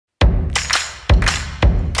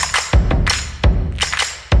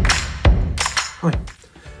Hi,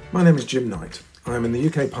 my name is Jim Knight. I am in the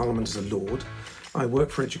UK Parliament as a Lord. I work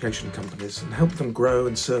for education companies and help them grow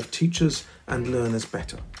and serve teachers and learners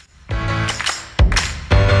better.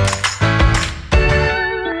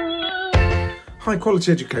 High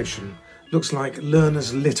quality education looks like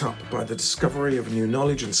learners lit up by the discovery of new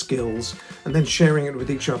knowledge and skills and then sharing it with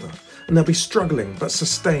each other. And they'll be struggling but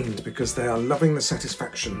sustained because they are loving the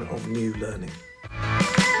satisfaction of new learning.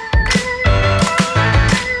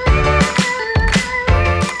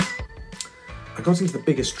 I got into the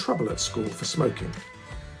biggest trouble at school for smoking.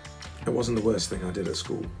 It wasn't the worst thing I did at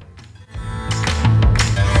school.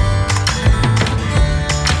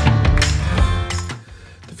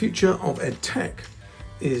 The future of EdTech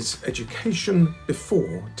is education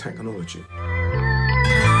before technology.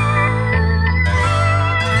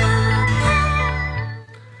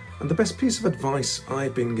 And the best piece of advice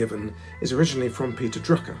I've been given is originally from Peter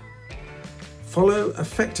Drucker. Follow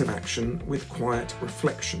effective action with quiet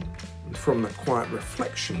reflection, and from the quiet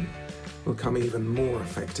reflection will come even more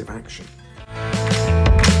effective action.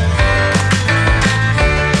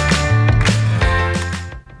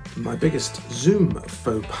 My biggest Zoom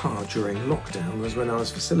faux pas during lockdown was when I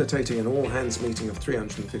was facilitating an all-hands meeting of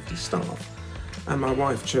 350 staff, and my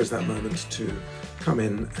wife chose that moment to come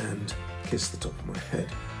in and kiss the top of my head.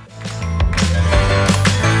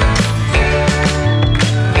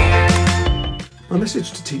 My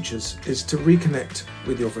message to teachers is to reconnect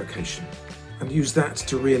with your vocation and use that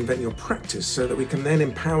to reinvent your practice so that we can then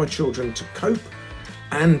empower children to cope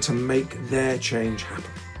and to make their change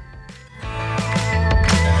happen.